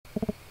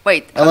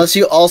Wait. Unless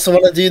you also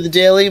want to do the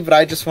daily, but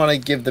I just want to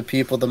give the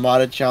people the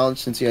modded challenge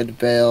since you had to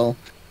bail,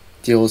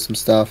 deal with some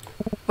stuff.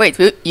 Wait,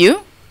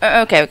 you?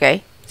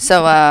 Okay.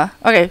 So,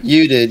 okay.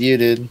 You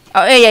did.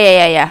 Oh,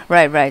 yeah.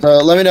 Right. So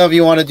let me know if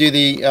you want to do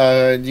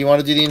the, do you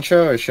want to do the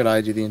intro or should I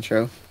do the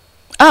intro?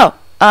 Oh,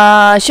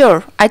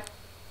 sure.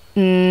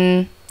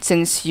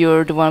 Since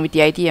you're the one with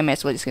the idea, may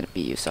as well it's gonna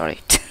be you, sorry.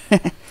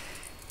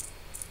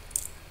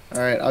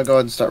 Alright, I'll go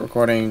ahead and start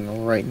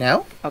recording right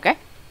now. Okay.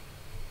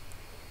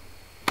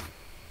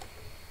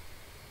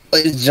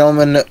 Ladies and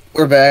gentlemen,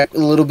 we're back. A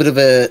little bit of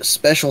a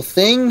special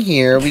thing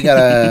here. We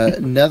got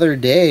another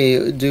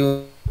day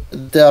doing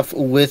stuff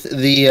with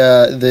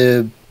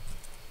the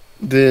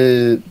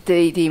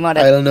mod.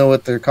 I don't know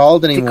what they're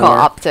called anymore. The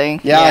co-op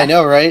thing. Yeah, I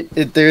know, right?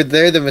 They're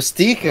the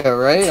Mystica,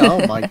 right?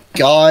 Oh my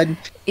god.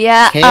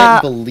 Yeah.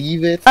 Can't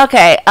believe it.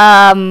 Okay.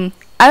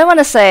 I want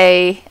to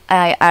say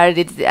I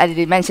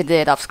did mention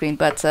it off screen,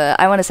 but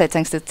I want to say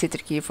thanks to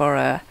T3cube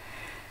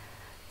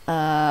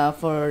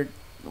for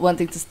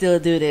wanting to still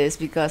do this,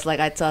 because like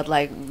I thought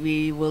like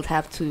we would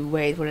have to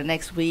wait for the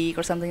next week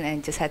or something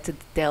and just had to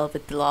deal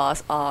with the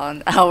loss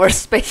on our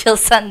special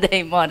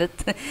Sunday mod.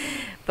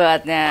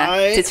 But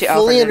I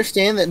fully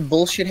understand that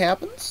bullshit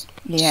happens.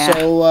 Yeah.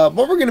 So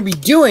what we're gonna be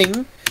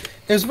doing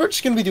is we're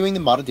just gonna be doing the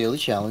modded daily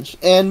challenge,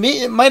 and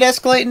it might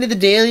escalate into the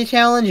daily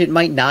challenge. It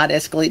might not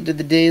escalate into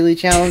the daily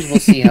challenge. We'll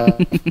see how.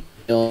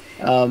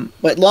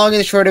 But long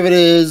and short of it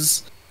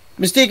is,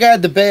 Mystique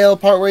had to bail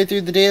partway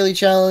through the daily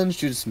challenge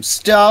due to some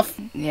stuff.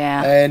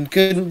 Yeah. And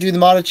couldn't do the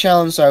modded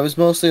challenge, so I was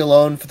mostly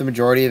alone for the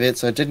majority of it,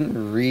 so it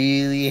didn't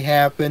really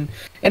happen.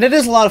 And it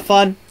is a lot of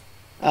fun.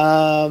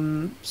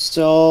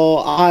 So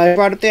I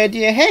brought up the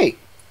idea, hey,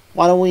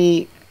 why don't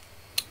we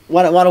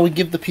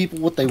give the people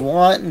what they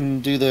want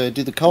and do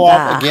the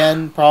co-op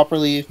again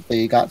properly if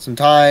they got some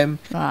time.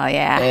 Oh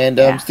yeah. And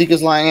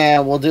Stika's like, yeah,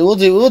 we'll do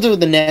it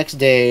the next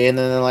day, and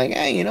then they're like,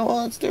 hey, you know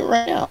what, let's do it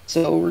right now.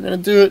 So we're gonna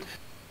do it.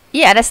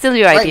 Yeah, that's still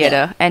your idea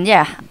though. And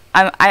yeah,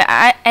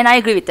 I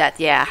agree with that.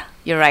 Yeah,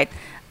 you're right.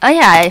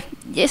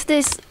 Yes,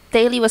 this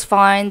daily was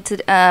fine. To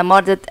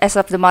modded, as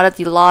of the modded,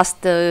 you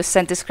lost the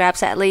center scrap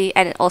sadly,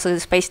 and also the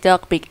space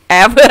dog. Big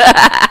F.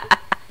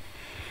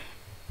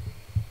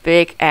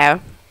 Big F.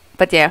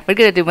 But yeah, we're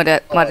gonna do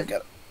modded.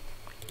 All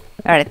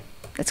right,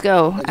 let's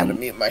go. I'm gonna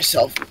mute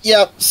myself.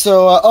 Yep.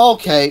 So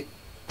okay.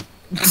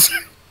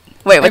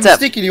 Wait, what's up?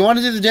 Sticky, do you want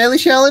to do the daily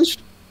challenge?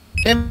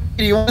 Do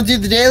you want to do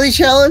the daily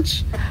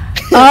challenge?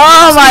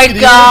 Oh my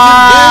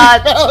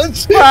god!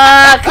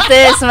 Fuck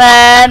this,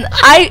 man!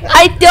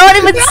 I don't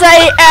even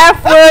say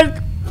F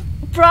word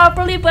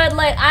properly, but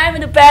like I'm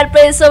in a bad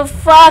place, so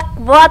fuck.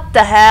 What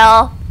the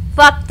hell?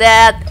 Fuck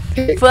that.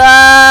 Fuck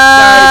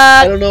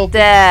Guys, I don't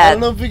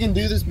know if we can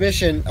do this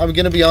mission. I'm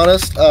gonna be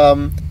honest.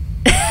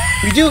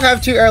 We do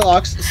have 2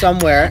 airlocks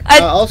somewhere.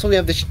 Also, we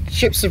have the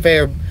ship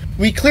surveyor.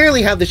 We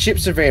clearly have the ship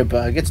surveyor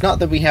bug. It's not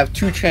that we have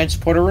 2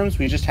 transporter rooms.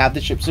 We just have the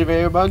ship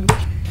surveyor bug.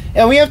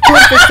 And we have 2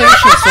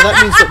 infestations, so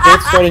that means that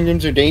both starting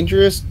rooms are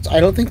dangerous. I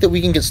don't think that we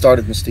can get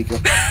started,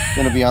 Mystica. I'm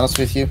gonna be honest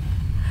with you.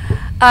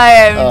 I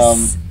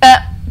am.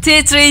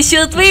 T3,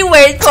 should we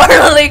wait for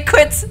the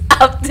liquid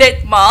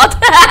update mod?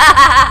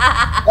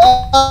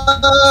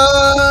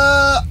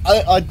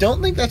 I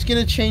don't think that's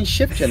gonna change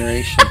ship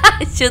generation.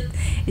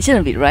 It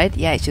shouldn't be, right?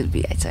 Yeah, it should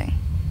be, I think.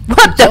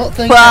 I don't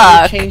think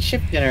that would change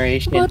ship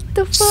generation. What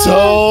the fuck?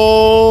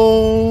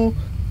 So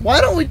why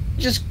don't we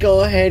just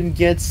go ahead and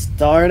get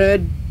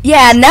started?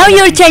 Yeah, now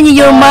you're changing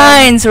your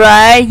minds,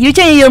 right? You're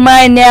changing your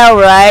mind now,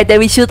 right? That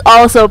we should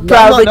also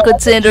probably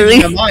consider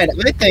it.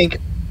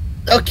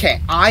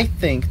 I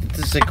think that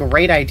this is a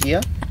great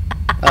idea.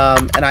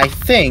 And I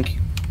think,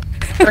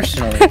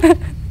 personally,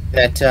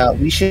 that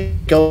we should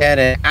go ahead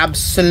and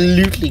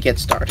absolutely get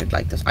started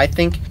like this. I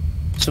think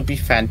this would be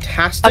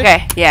fantastic.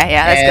 Okay, yeah,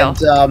 let's go.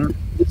 And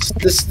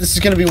this is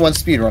gonna be one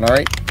speed run,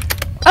 alright?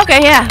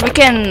 Okay, yeah, we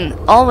can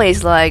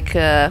always like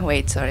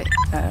wait, sorry.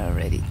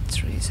 Ready,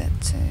 reset.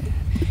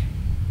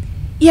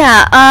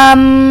 Yeah,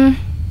 I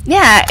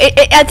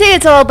think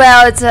it's all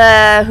about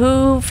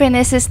who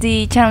finishes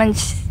the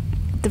challenge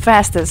the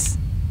fastest.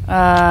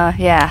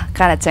 Yeah,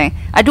 kind of thing.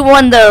 I do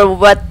wonder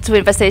what 2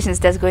 infestations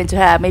that's going to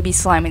have. Maybe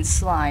slime and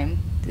slime.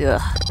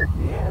 Ugh.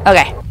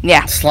 Okay,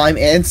 yeah. Slime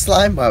and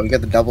slime? Wow, we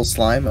got the double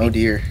slime. Oh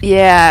dear.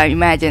 Yeah,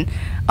 imagine.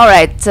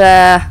 Alright,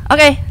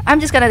 okay, I'm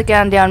just gonna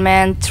count down,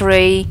 man.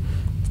 3,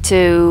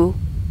 2,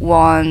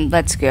 1,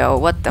 let's go.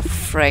 What the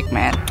frick,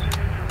 man?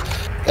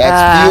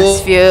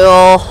 That's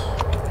fuel.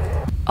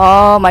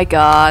 Oh my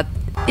god.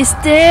 Is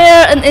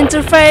there an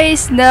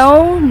interface?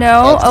 No?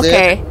 That's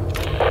okay.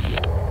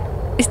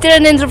 Is there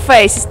an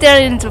interface?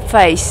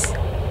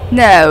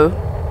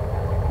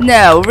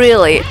 No,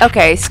 really?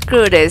 Okay,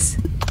 screw this.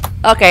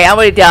 Okay, I'm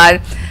already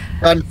done.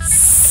 17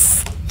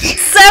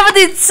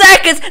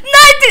 seconds! 19!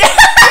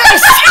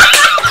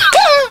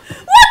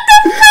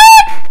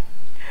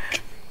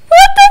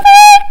 What the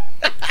fuck?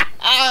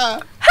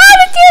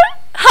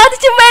 How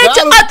did you manage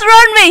to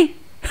outrun me?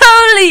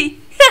 Holy!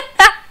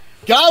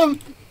 Got him!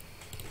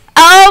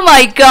 Oh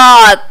my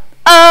god!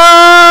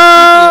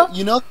 Oh!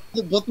 You know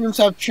both rooms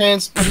have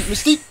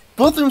Mystique.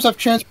 Both rooms have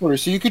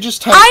transporters, so you could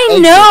just type. I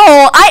exit.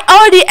 know. I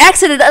already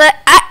exited. I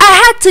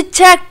had to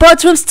check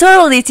both rooms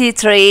thoroughly,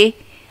 T3.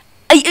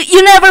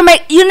 You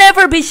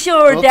never be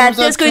sure both that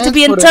there's going to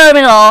be a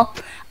terminal.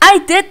 I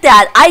did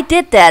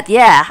that,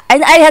 yeah.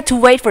 And I had to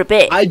wait for a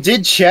bit. I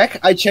did check.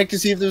 I checked to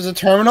see if there was a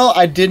terminal.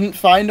 I didn't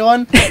find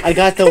one. I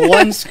got the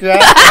one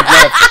scrap.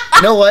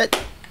 You know what?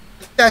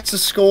 That's a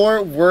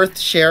score worth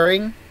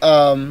sharing.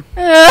 Under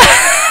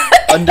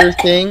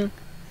thing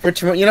for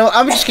tomorrow. You know,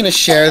 I'm just gonna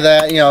share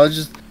that. You know,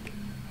 just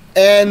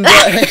and.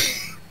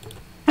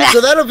 So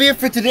that'll be it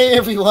for today,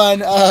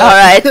 everyone.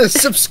 Alright.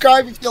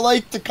 Subscribe if you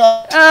like the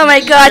content. Oh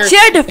my god,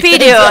 share the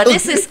video.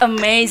 This is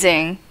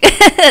amazing.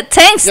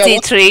 Thanks,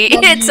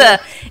 T3.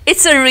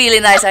 It's a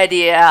really nice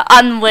idea.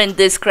 Unwind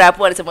this crap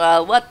once in a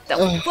while. What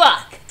the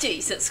fuck?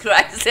 Jesus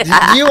Christ.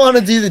 Do you want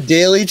to do the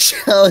daily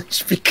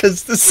challenge?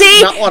 Because this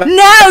is not what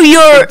now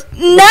you're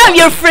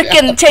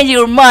freaking changing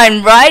your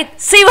mind, right?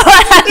 See what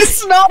I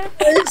It's not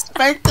what I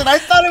expected. I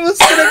thought it was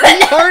gonna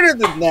be harder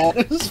than that.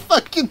 It was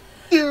fucking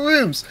 2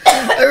 rooms.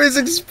 I was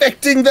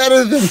expecting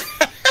better than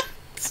that.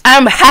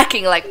 I'm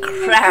hacking like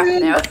crap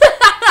now.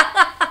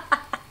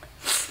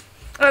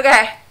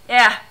 Okay,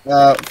 yeah.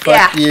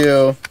 Fuck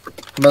you.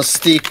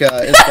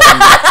 Mastika is what I'm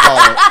gonna call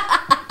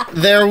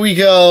it. There we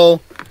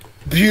go.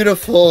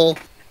 Beautiful.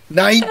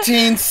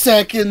 19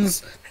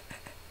 seconds.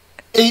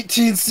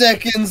 18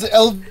 seconds.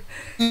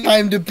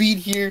 Time to beat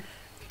here.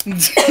 I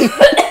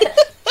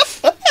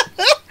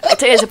think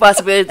there's a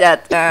possibility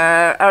that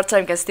our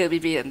time can still be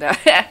beaten though.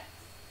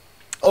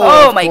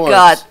 Oh my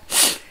god.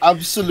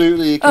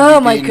 Absolutely. Oh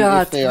my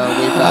god. If they are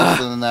way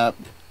faster than that.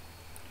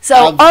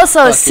 So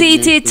also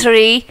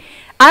CT3,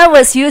 I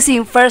was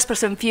using first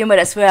person view mode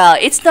as well.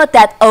 It's not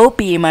that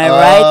OP, am I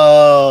right?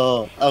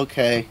 Oh,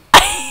 okay.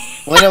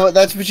 Well, you know what?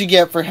 That's what you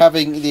get for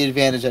having the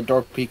advantage at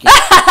door peeking. So,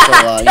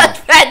 yeah.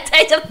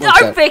 Advantage of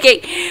door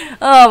peeking.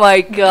 Oh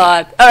my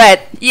god.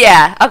 Alright,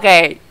 yeah,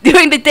 okay.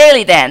 Doing the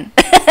daily then.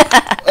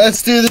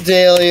 Let's do the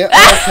daily.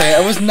 Okay,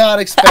 I was not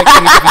expecting it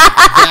to be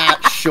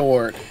that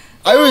short.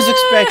 I was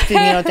expecting,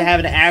 you know, to have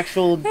an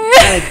actual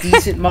kind of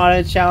decent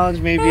modded challenge,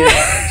 maybe a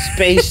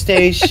space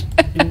station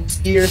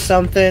C or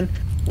something.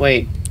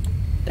 Wait,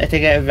 I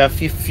think I have a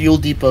fuel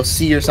depot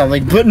C or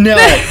something, but no,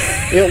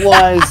 it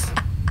was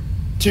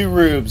 2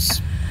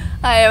 rooms.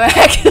 I am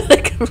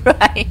actually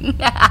crying.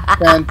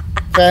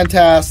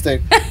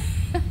 Fantastic.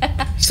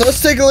 So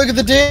let's take a look at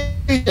the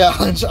daily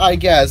challenge, I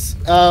guess.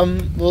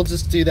 We'll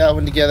just do that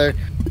one together.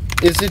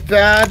 Is it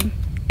bad?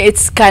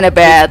 It's kind of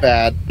bad.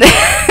 It's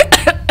bad.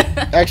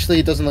 Actually,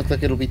 it doesn't look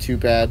like it'll be too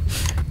bad.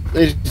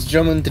 Ladies and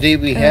gentlemen, today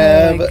we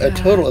have a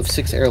total of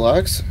 6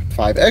 airlocks,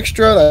 5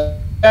 extra,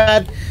 that's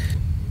bad.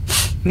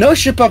 No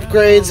ship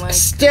upgrades,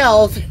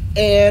 stealth,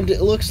 and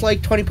it looks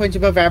like 20 points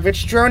above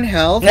average drone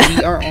health.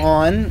 We are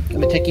on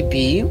Mateki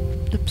B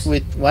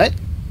with what?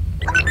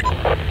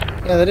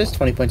 Yeah, that is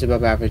 20 points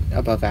above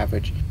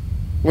average.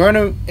 We're on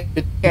a B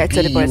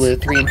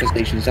with 3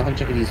 infestations. The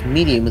hunter is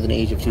medium with an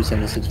age of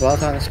 276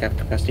 volatile and scrap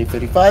capacity of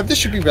 35. This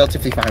should be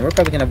relatively fine. We're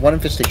probably gonna have 1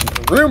 infestation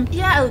per room.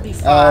 Yeah, it'll be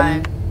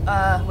fine.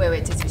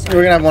 Wait, sorry.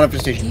 We're gonna have 1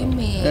 infestation. Give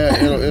me.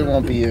 It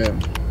won't be.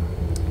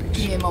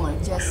 Give me a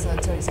moment, just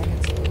 30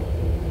 seconds.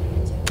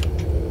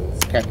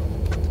 Okay.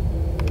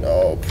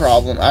 No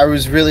problem. I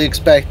was really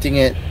expecting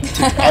it.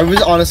 I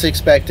was honestly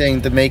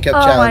expecting the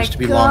makeup challenge to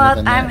be longer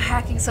than that. I'm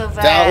hacking so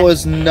bad. That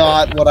was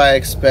not what I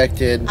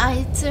expected.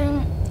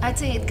 I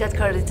think it got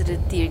cut into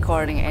the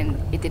recording and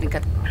it didn't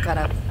get cut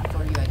up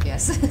for you, I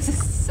guess.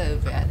 So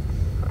bad.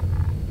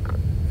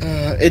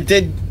 It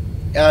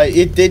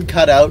did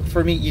cut out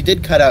for me. You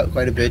did cut out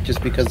quite a bit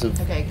just because of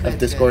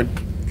Discord,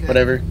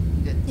 whatever.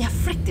 Good. Yeah,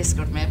 frick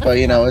Discord, man. But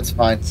you know, it's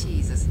fine.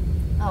 Jesus.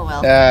 Oh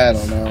well. I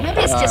don't know.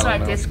 Maybe it's just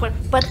on Discord,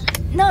 but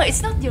no,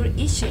 it's not your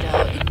issue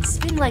though. It's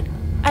been like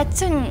I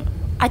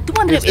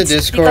wonder if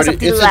it's because of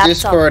the laptop.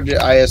 It's a Discord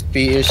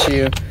ISP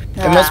issue.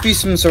 It must be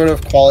some sort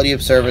of quality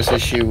of service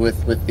issue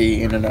with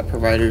the internet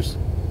providers.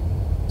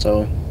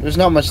 So there's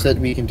not much that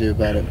we can do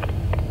about it.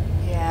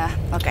 Yeah.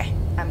 Okay.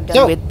 I'm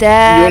done with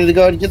that. You ready to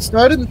go and get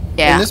started?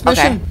 Yeah. In this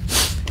mission?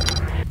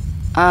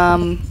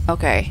 Okay.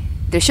 Okay.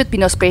 There should be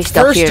no space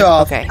stuff here. First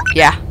off. Okay.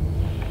 Yeah.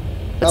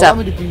 What's up?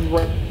 Allow me to be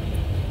right.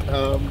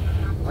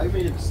 I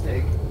made a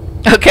mistake.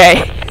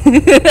 Okay.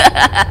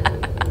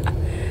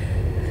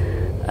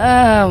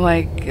 Oh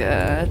my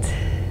god.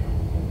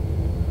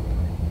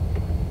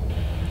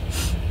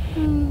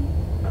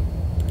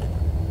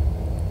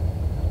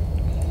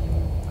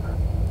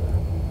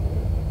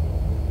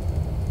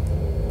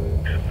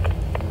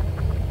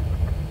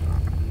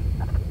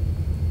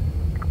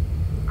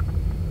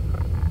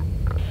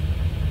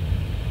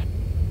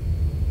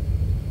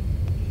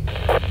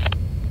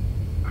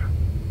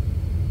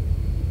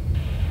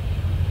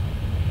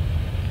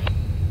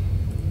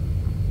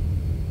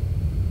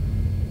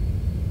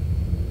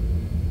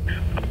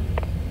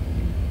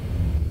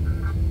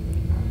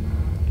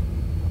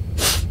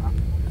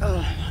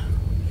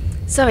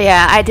 So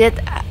yeah, I did.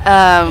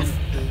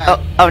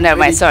 Never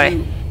mind.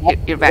 Sorry,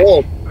 you're back.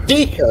 Oh,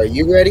 Dika,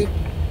 you ready?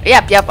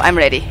 Yep, I'm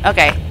ready.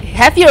 Okay,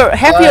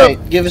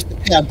 give us the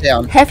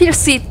countdown. Have your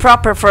seat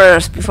proper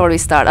first before we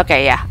start.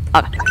 Okay, yeah.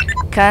 Okay.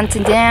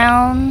 Counting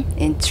down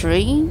in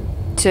 3,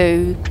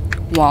 2,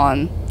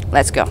 1.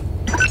 Let's go.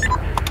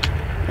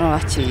 Oh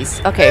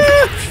jeez. Okay.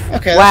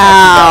 Okay.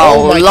 Wow.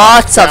 Oh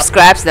lots of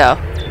scraps though.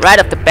 Right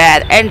off the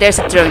bat, and there's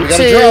a drone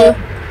too.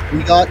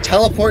 We got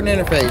teleport and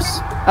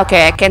interface.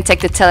 Okay, I can take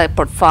the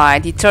teleport.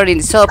 Fine. The 13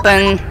 is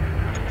open.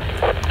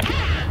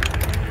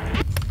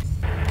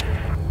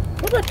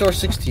 What about door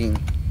 16?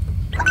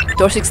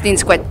 Door 16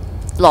 is quite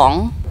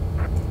long.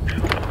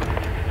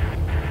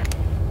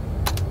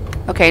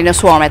 Okay, no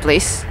swarm at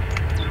least.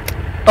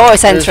 Oh, a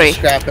sentry. There's a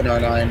scrap in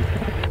R9.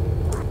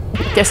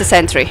 There's a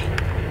sentry.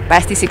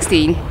 Past the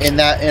 16. In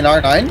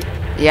R9?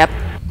 Yep.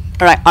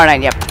 Alright,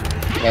 R9, yep.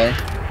 Okay.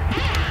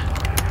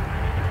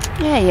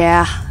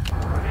 Yeah.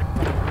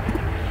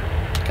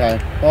 Okay.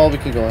 Well, we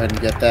can go ahead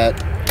and get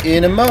that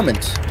in a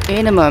moment.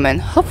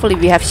 Hopefully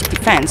we have ship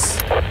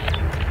defense.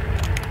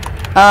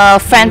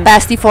 Fan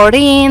past the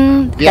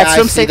 14. Yeah, that's I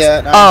room see 6.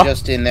 that. I'm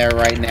just in there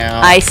right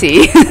now. I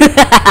see.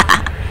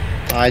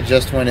 I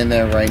just went in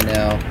there right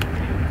now.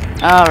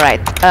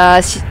 Alright.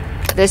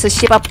 There's a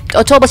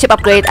turbo ship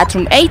upgrade at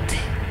room 8.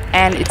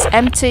 And it's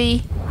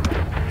empty.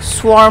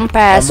 Swarm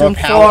past room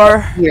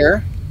 4.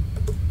 Here.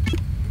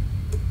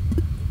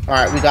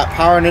 Alright, we got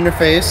power and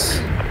interface.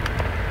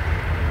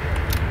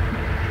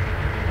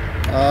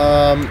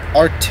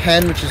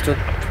 R10, which is door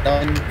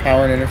 9,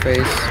 power and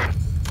interface.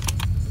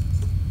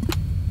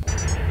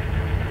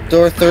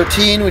 Door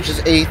 13, which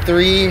is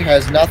A3,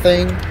 has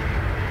nothing.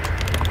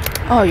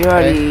 Oh, you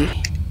already...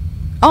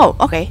 Oh,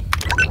 okay.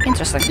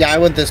 Interesting. Yeah, I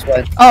went this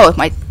way. Oh,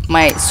 my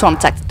swarm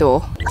tech door.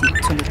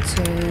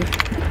 T22...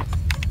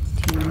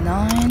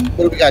 T9...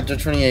 What do we got? Door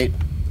 28.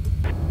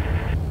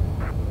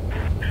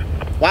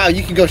 Wow,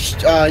 you can go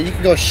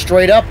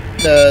straight up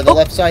the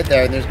left side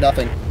there, and there's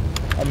nothing.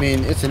 I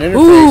mean, it's an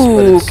interface,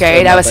 but it's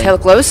okay, that was hell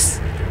close.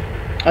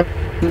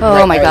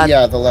 Oh my god.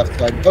 Yeah, the left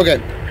side. Okay.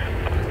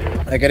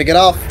 I gotta get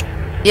off.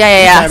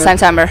 Yeah.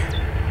 Timer.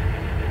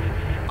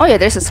 Oh yeah,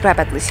 there's a scrap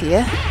at least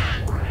here.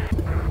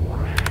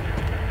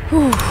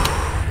 Whew.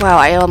 Wow,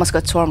 I almost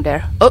got swarmed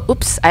there. Oh,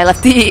 oops! I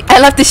left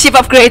the ship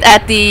upgrade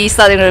at the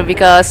starting room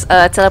because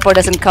teleport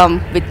doesn't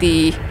come with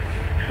the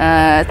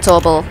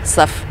towable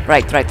stuff.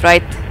 Right.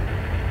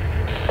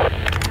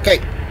 Okay,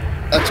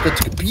 let's go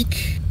take a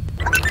peek.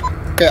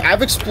 Okay,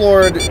 I've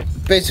explored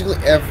basically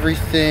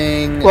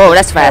everything. Whoa,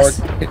 that's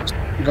fast.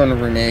 I'm going to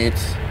room 8.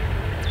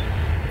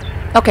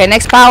 Okay,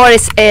 next power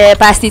is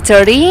past the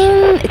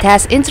 13. It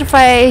has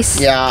interface.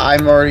 Yeah,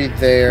 I'm already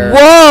there.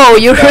 Whoa,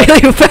 you're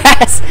really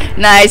fast.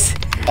 Nice.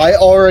 I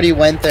already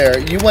went there.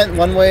 You went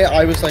one way,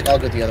 I was like, I'll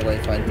go the other way,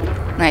 fine.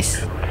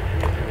 Nice.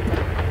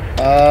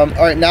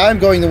 Alright, now I'm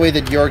going the way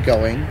that you're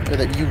going, or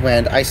that you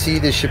went. I see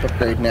this ship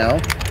upgrade now.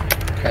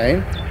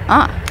 Okay.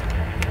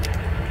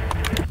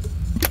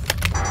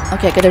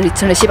 Okay, I gotta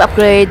return the ship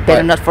upgrade.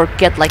 Better not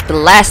forget like the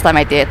last time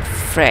I did.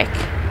 Frick.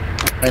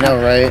 I know,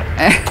 right?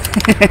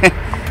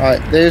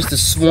 Alright, there's the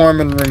swarm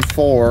in room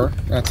 4.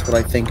 That's what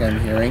I think I'm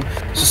hearing.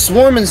 So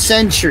swarm and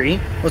sentry.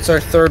 What's our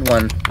third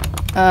one?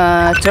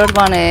 Third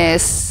one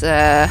is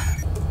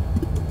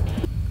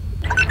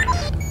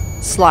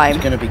slime.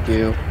 It's gonna be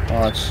goo.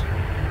 Watch.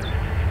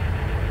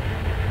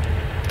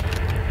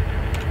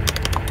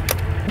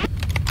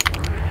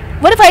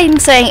 What if I'm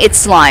saying it's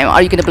slime?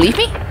 Are you gonna believe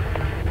me?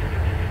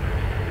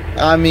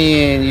 I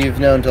mean, you've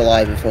known to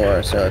lie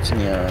before, so it's, you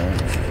know...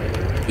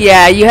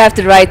 Yeah, you have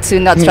the right to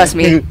not trust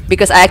me,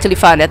 because I actually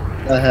found it.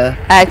 Uh-huh.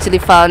 I actually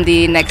found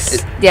the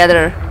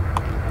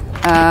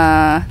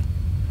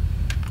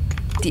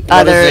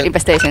other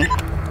infestation.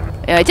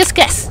 Just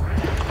guess.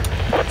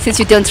 Since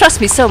you don't trust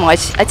me so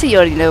much, I think you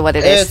already know what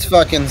it is. It's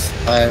fucking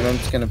slime. I'm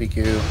just gonna be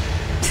goo.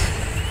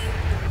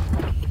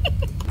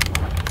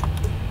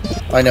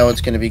 I know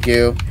it's gonna be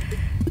goo.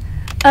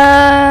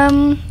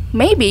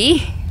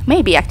 Maybe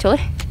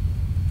actually.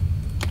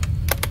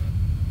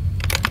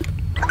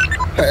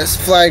 It's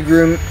flag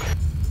room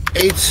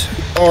 8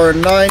 or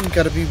 9.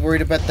 Gotta be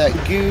worried about that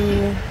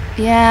goo.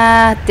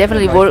 Yeah,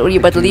 definitely worry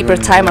about the Leaper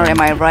timer. Am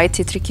I right,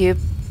 T3cube?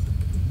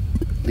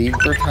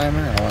 Leaper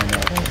timer? Oh, I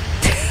know.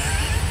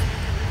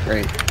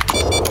 Great.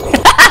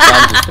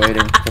 I'm just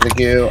waiting for the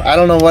goo. I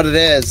don't know what it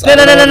is. No.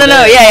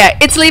 Yeah.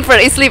 It's Leaper. Oh,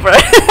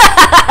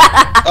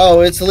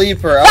 it's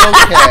Leaper. Okay.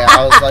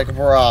 I was like,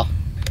 bruh.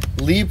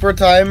 Leaper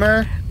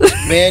timer?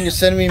 Man, you're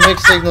sending me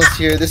mixed signals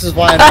here. This is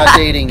why I'm not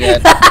dating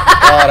yet.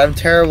 God, I'm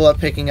terrible at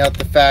picking out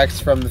the facts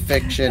from the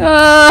fiction.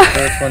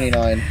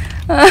 29.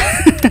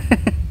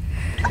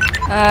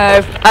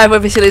 I've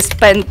officially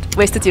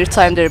wasted your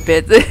time there a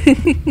bit.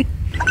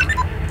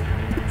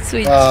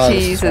 Sweet Jesus.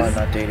 This is why I'm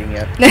not dating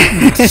yet.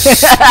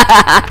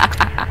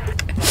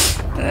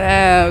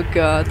 Oh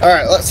god.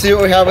 Alright, let's see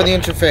what we have in the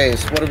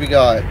interface. What do we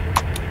got?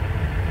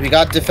 We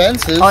got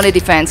defenses. Only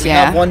defense, we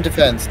have one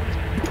defense.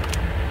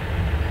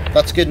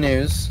 That's good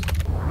news.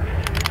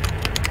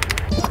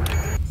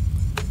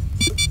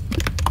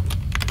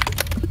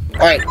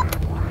 Alright.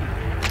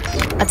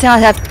 I think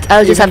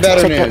I'll just have to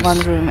check that one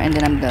room and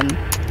then I'm done.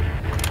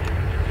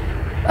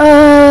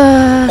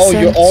 Oh,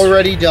 you're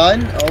already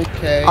done?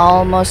 Okay.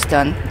 Almost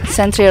done.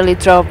 Sentry only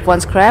drop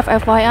one scrap,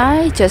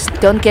 FYI. Just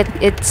don't get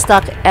it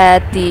stuck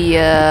at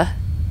the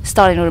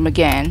starting room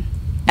again.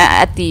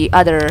 At the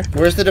other.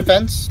 Where's the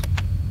defense?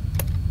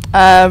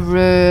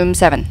 Room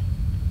 7.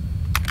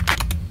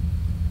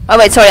 Oh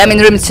wait, sorry, I'm in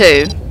room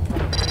 2.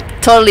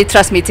 Totally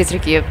trust me,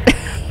 T3cube.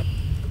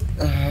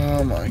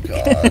 Oh my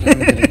god. I'm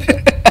gonna kill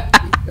you.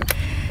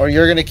 Or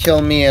you're gonna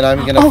kill me and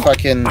I'm gonna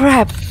fucking...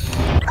 crap.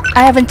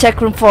 I haven't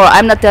checked room 4.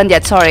 I'm not done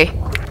yet, sorry.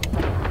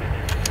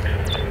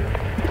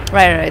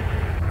 Right.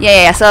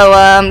 Yeah, so,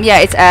 yeah,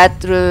 it's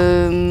at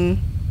room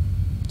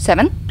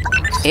 7.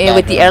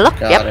 With the airlock,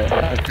 Got it.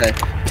 Okay.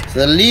 So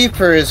the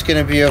leaper is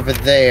gonna be over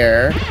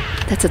there.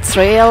 That's a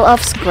trail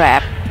of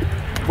scrap.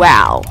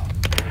 Wow.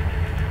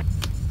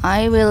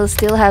 I will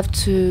still have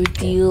to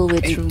deal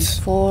with room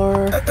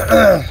 4.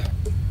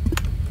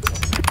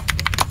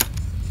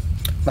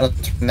 I'm gonna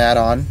turn that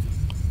on.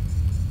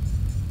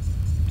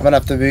 I'm gonna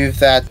have to move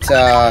that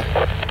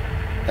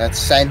that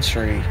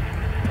sentry.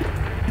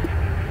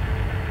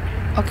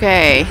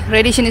 Okay,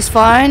 radiation is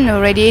fine. No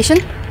radiation.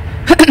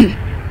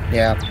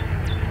 Yeah.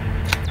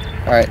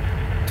 All right.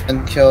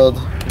 And killed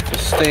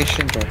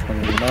infestation. Door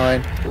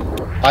 29.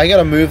 I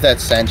gotta move that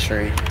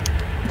sentry.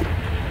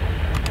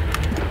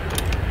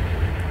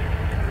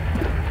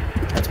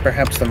 That's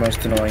perhaps the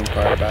most annoying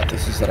part about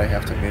this is that I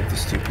have to move the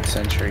stupid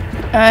sentry.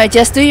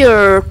 Just do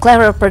your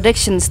clever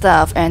prediction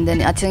stuff, and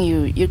then I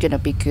think you're gonna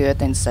be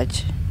good and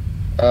such.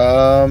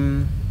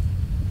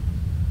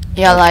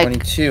 Yeah, like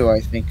 22, I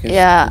think. Is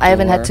yeah, I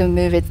haven't had to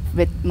move it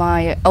with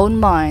my own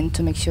mind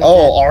to make sure.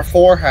 Oh,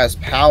 R4 has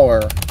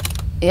power.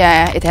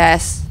 Yeah, it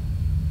has.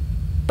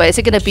 But is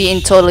it gonna be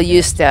in total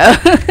use though?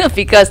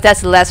 Because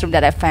that's the last room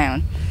that I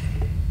found.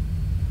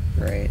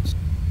 Great.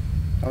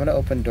 I'm gonna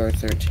open door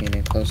 13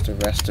 and close the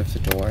rest of the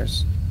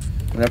doors.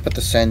 I'm gonna put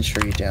the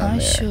sentry down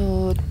there. I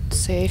should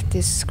save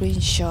these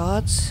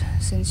screenshots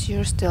since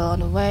you're still on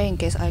the way in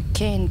case I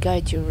can't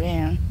guide you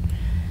around.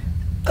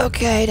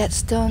 Okay,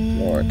 that's done.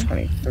 Door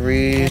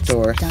 23,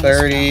 door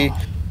 30,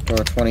 door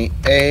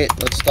 28.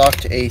 Let's dock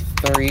to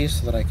A3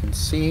 so that I can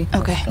see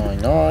what's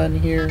going on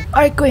here.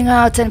 Alright, going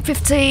out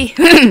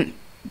 10:50.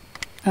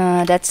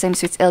 That same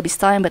suits LB's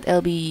time, but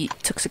LB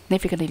took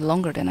significantly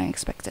longer than I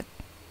expected.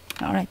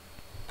 Alright.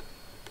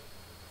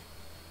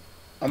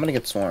 I'm gonna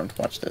get swarmed.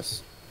 Watch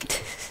this.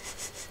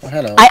 Oh,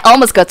 hello. I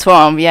almost got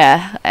swarmed,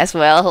 yeah, as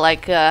well.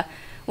 Like,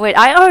 wait,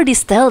 I already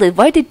stalled it.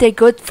 Why did they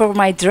go for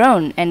my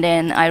drone? And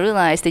then I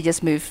realized they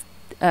just moved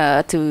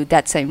to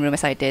that same room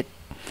as I did.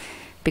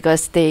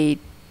 Because they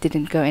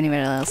didn't go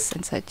anywhere else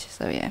and such.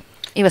 So, yeah.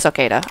 It was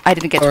okay, though. I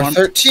didn't get swarmed.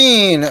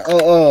 13!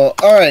 Oh,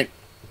 alright.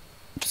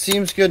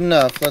 Seems good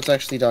enough. Let's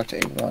actually dock to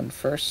A1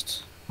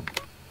 first.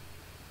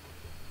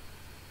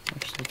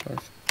 Actually, door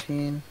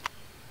 13.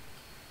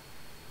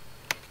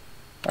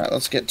 Alright,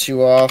 let's get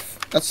 2 off.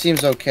 That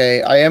seems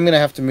okay. I am going to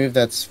have to move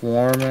that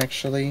swarm,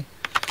 actually.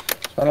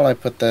 So why don't I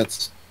put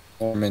that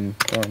swarm in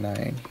door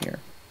 9 here.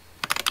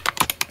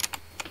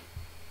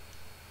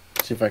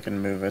 See if I can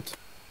move it.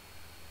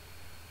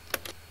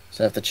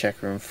 So I have to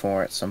check room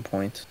 4 at some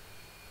point.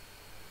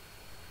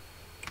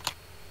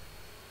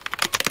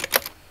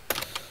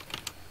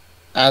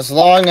 As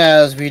long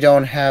as we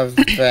don't have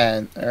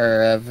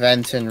a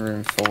vent in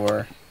room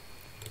 4.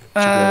 Should be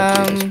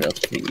able to do this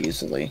relatively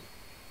easily.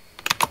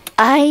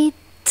 I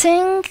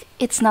think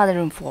it's not in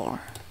room 4.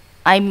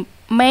 I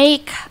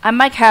might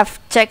have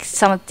checked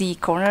some of the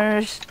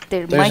corners.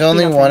 There's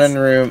only one in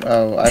room.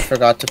 Oh, I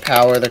forgot to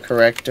power the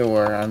correct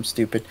door. I'm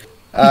stupid.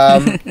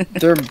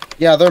 There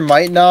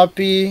might not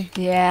be.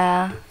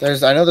 Yeah.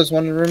 I know there's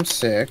one in room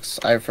 6.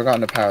 I've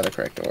forgotten to power the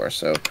correct door.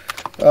 So,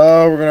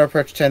 we're gonna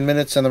approach 10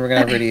 minutes and then we're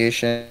gonna have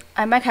radiation.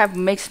 I might have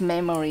mixed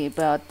memory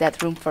about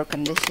that room 4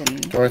 condition.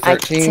 Door 13. I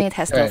think it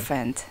has no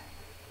vent.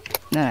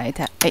 No,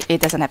 it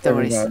doesn't have no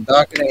worries.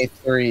 Dock in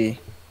A3.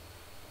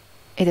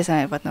 It doesn't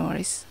have what no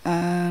worries.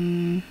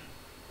 I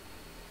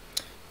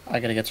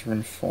gotta get to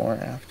room 4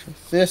 after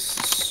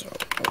this.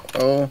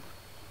 So,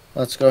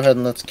 let's go ahead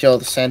and let's kill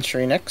the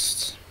sentry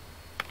next.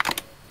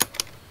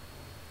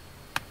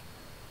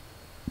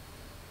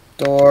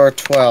 Door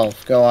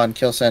 12. Go on,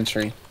 kill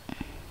sentry.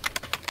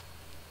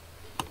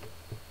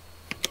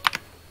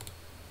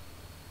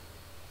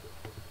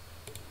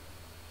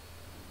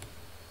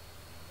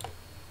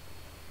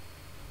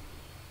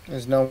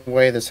 There's no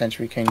way the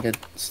sentry can get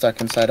stuck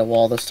inside a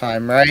wall this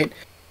time, right?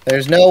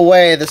 There's no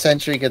way the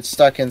sentry gets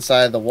stuck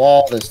inside the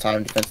wall this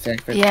time.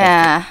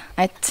 Yeah,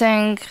 I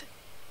think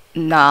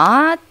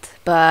not,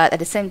 but at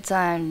the same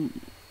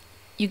time,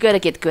 you gotta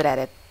get good at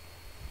it.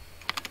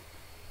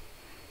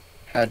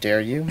 How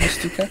dare you,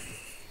 Mystica?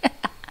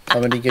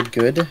 Somebody get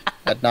good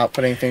at not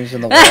putting things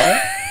in the wall?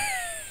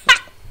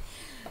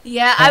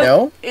 Yeah, I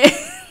know.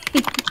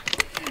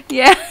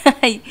 Yeah.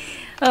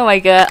 Oh my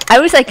god, I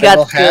wish I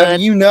got good. Have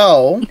you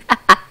know.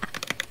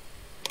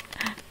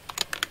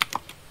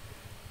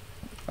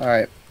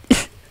 Alright.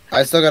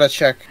 I still gotta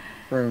check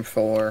room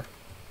 4.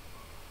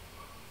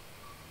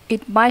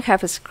 It might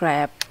have a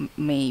scrap,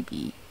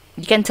 maybe.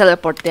 You can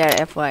teleport there,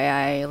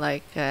 FYI.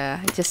 Like,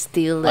 just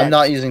steal that. I'm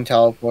not using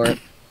teleport.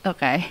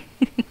 Okay.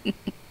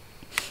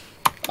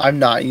 I'm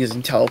not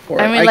using teleport.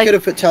 I mean, I like, could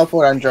have put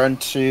teleport on drone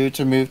 2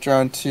 to move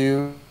drone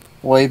 2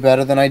 way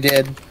better than I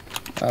did.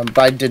 But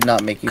I did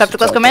not make use of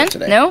close teleport command?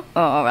 today. No?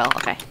 Oh, well,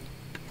 okay.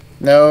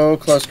 No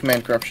close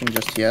command corruption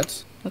just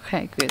yet.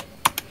 Okay, good.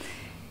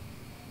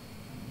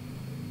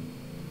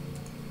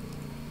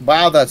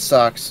 Wow, that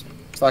sucks.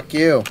 Fuck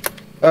you.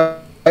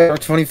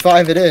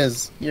 25 it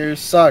is. You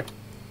suck.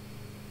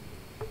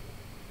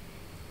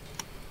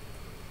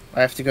 I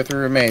have to go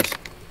through roommate.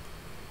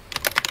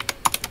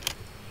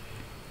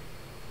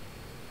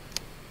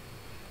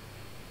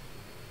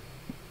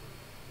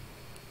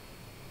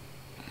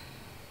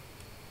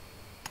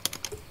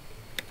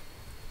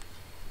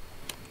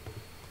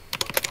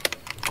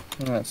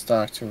 Let's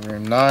dock to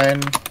room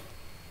 9.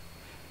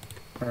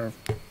 Or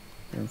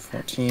room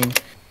 14.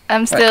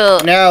 I'm still...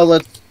 Right, now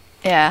let's...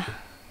 Yeah.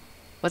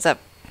 What's up?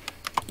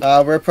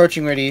 We're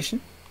approaching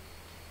radiation.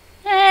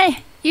 Hey,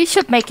 you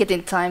should make it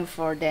in time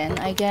for then,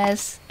 I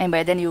guess. And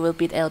by then you will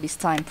beat LB's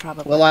time,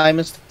 probably. Will I,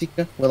 Miss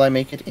Tika? Will I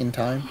make it in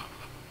time?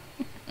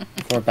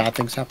 Before bad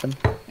things happen?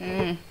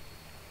 Mm.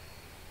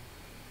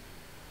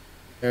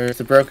 There's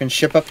the broken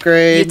ship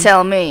upgrade. You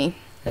tell me.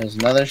 There's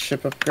another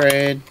ship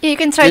upgrade. Yeah, you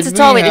can try to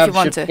tow it if you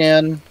want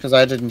to. Because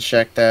I didn't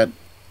check that.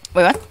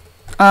 Wait, what?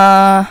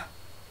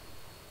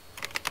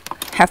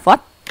 Have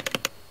what?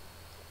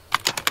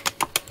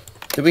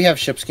 Do we have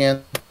ship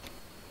scan?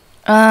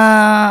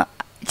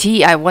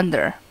 Gee, I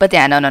wonder. But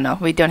yeah, no.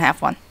 We don't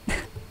have one.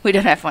 We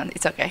don't have one.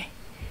 It's okay.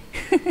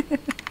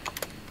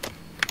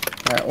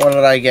 Alright, what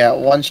did I get?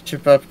 1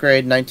 ship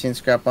upgrade, 19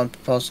 scrap, 1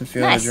 propulsion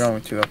fuel, Nice. you're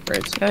with 2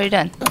 upgrades. You're already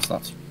done. That's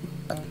not too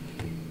bad.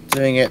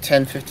 Doing it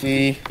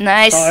 1050.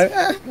 Nice. Or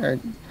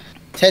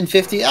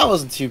 1050. That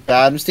wasn't too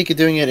bad. Mystica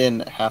doing it in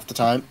half the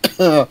time.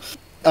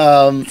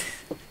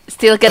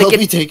 Still gotta It'll get...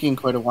 be taking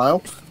quite a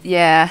while.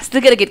 Yeah,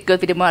 still gotta get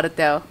good with the mod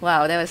though.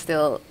 Wow, that was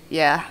still...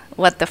 Yeah,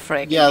 what the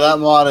frick. Yeah, that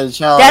mod is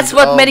challenge. That's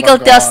what oh medical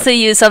does to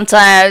you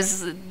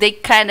sometimes. They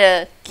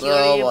kinda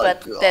cure you,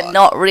 but they're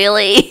not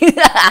really.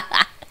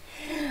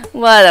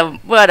 What a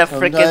freaking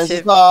sometimes shit.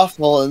 it's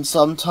awful, and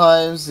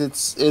sometimes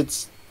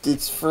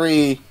it's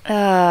free.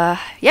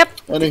 Yep.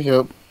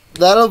 Anywho,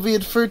 that'll be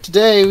it for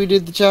today. We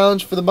did the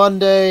challenge for the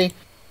Monday.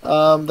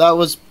 That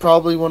was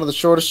probably one of the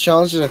shortest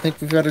challenges I think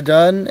we've ever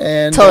done,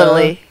 and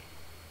Totally.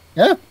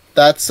 Yeah,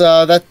 that's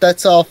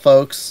all,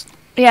 folks.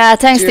 Yeah,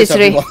 thanks, Cheers, T3.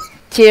 everyone.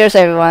 Cheers,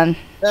 everyone.